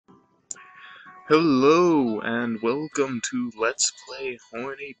Hello and welcome to Let's Play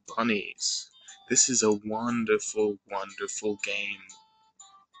Horny Bunnies. This is a wonderful, wonderful game.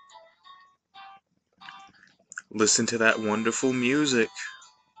 Listen to that wonderful music.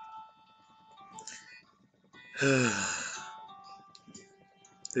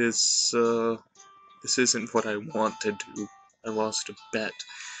 this, this isn't what I want to do. I lost a bet,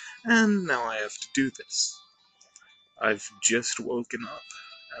 and now I have to do this. I've just woken up,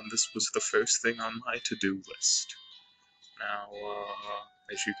 and this was the first thing on my to-do list. Now,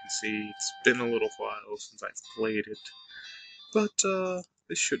 as you can see, it's been a little while since I've played it. But,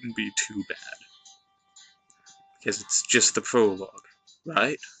 this shouldn't be too bad. Because it's just the prologue,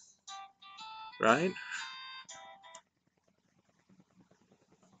 right? Right?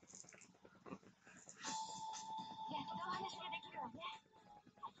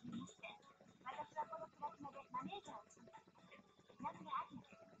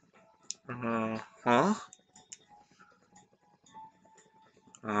 Huh?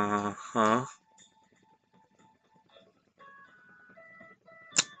 Uh-huh.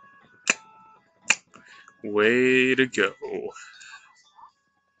 Way to go.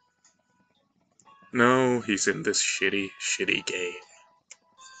 No, he's in this shitty, shitty game.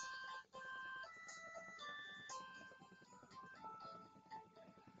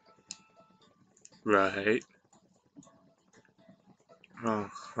 Right?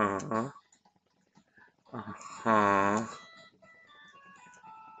 Uh-huh. Uh-huh.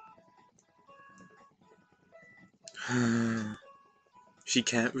 She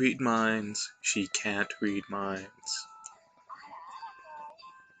can't read minds. She can't read minds.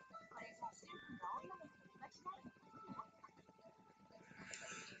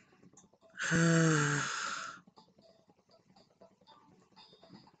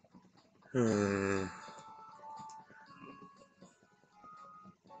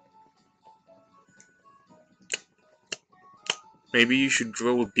 Maybe you should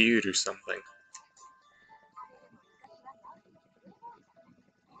grow a beard or something.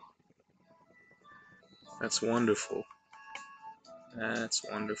 That's wonderful. That's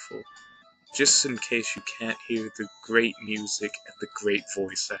wonderful. Just in case you can't hear the great music and the great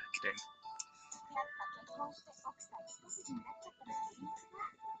voice acting.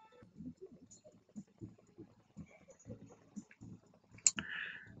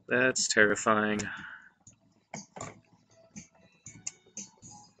 That's terrifying.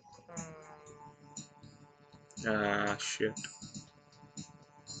 Ah, shit.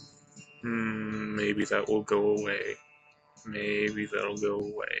 Maybe that will go away. Maybe that'll go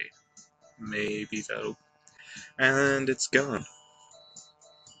away. Maybe that'll... And it's gone.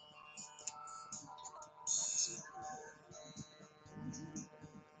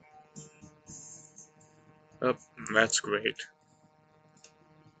 Oh, that's great.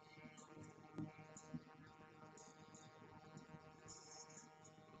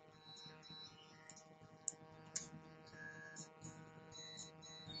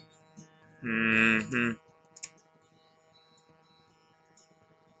 Mm-hmm.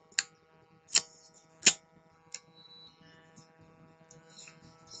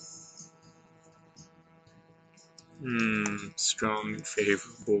 Strong and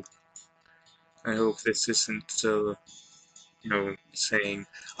favorable. I hope this isn't, saying,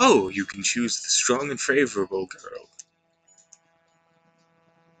 oh, you can choose the strong and favorable girl.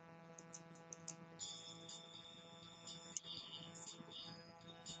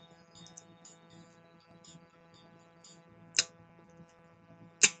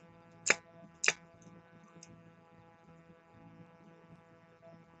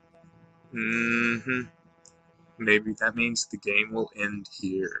 Mm-hmm. Maybe that means the game will end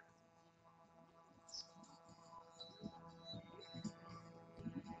here.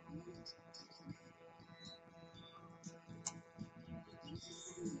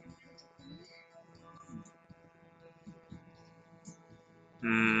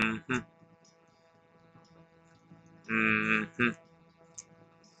 Mm-hmm. Mm-hmm.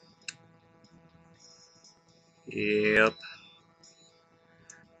 Yep.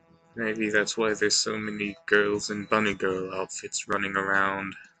 Maybe that's why there's so many girls in bunny girl outfits running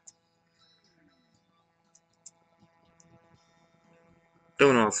around.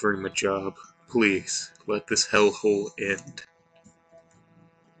 Don't offer him a job. Please, let this hellhole end.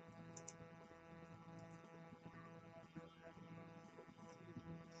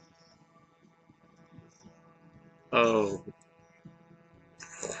 Oh.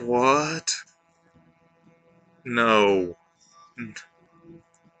 What? No.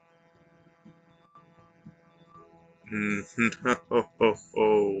 No.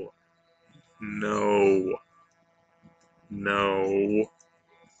 No. No.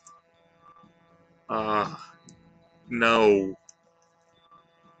 No.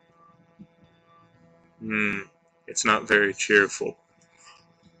 It's not very cheerful.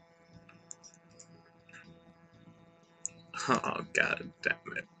 Oh, god damn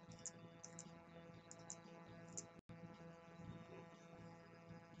it.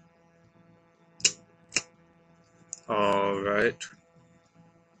 Alright.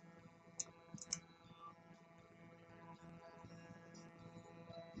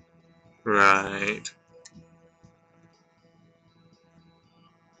 Right.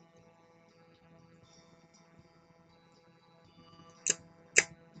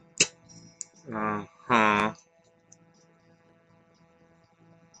 Uh-huh.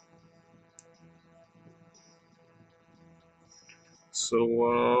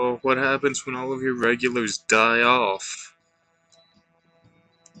 So, what happens when all of your regulars die off?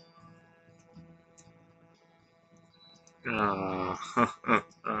 Uh,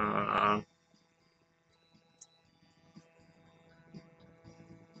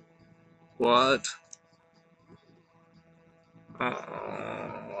 what? Oh,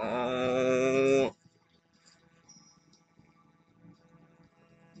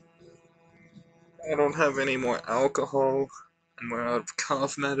 I don't have any more alcohol, and we're out of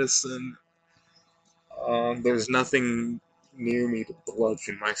cough medicine. There's nothing near me to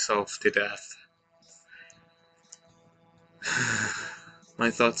bludgeon myself to death.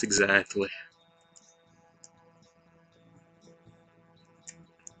 My thoughts exactly.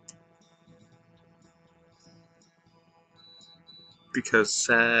 Because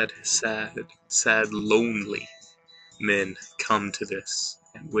sad, lonely men come to this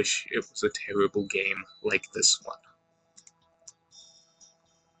and wish it was a terrible game like this one.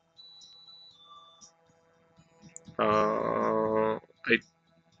 I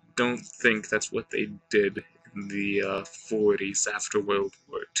don't think that's what they did in the 40s after World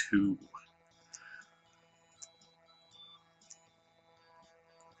War II.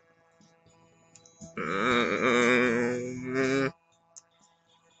 Uh,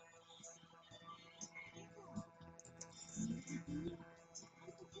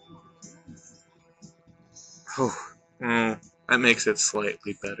 oh, oh, that makes it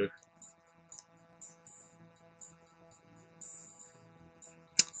slightly better.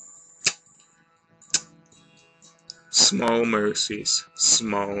 Small mercies,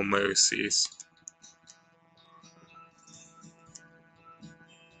 small mercies.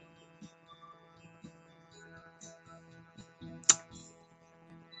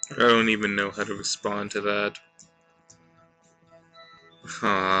 I don't even know how to respond to that.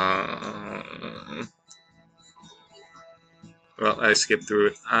 Uh, well, I skipped through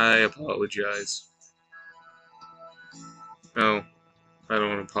it. I apologize. No, I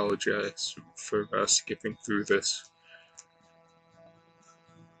don't apologize for skipping through this.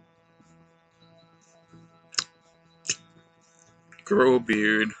 Grow a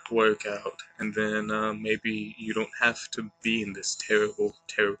beard, work out, and then maybe you don't have to be in this terrible,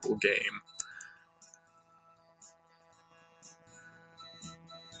 terrible game.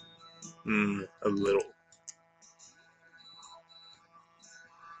 A little.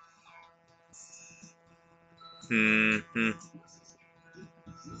 Hmm.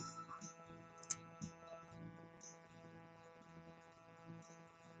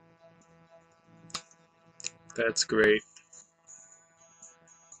 That's great.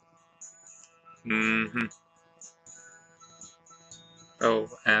 Hmm. Oh,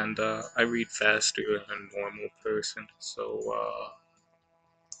 and I read faster than a normal person, so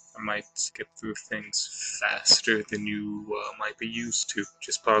I might skip through things faster than you might be used to.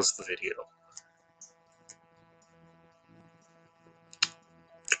 Just pause the video.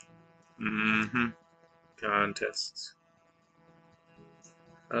 Hmm. Contests.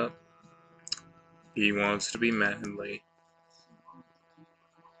 Uh, he wants to be manly.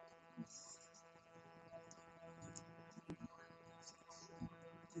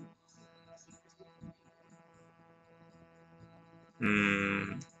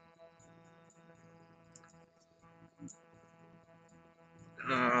 Hmm.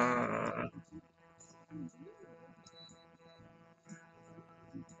 Uh,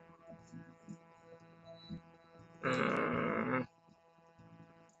 uh,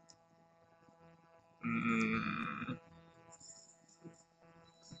 mm,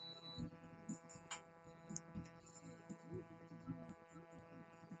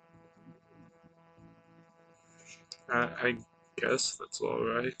 I guess that's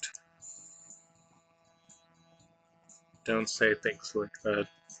alright. Don't say things like that.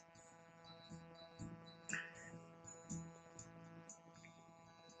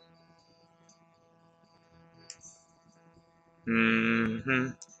 Hmm.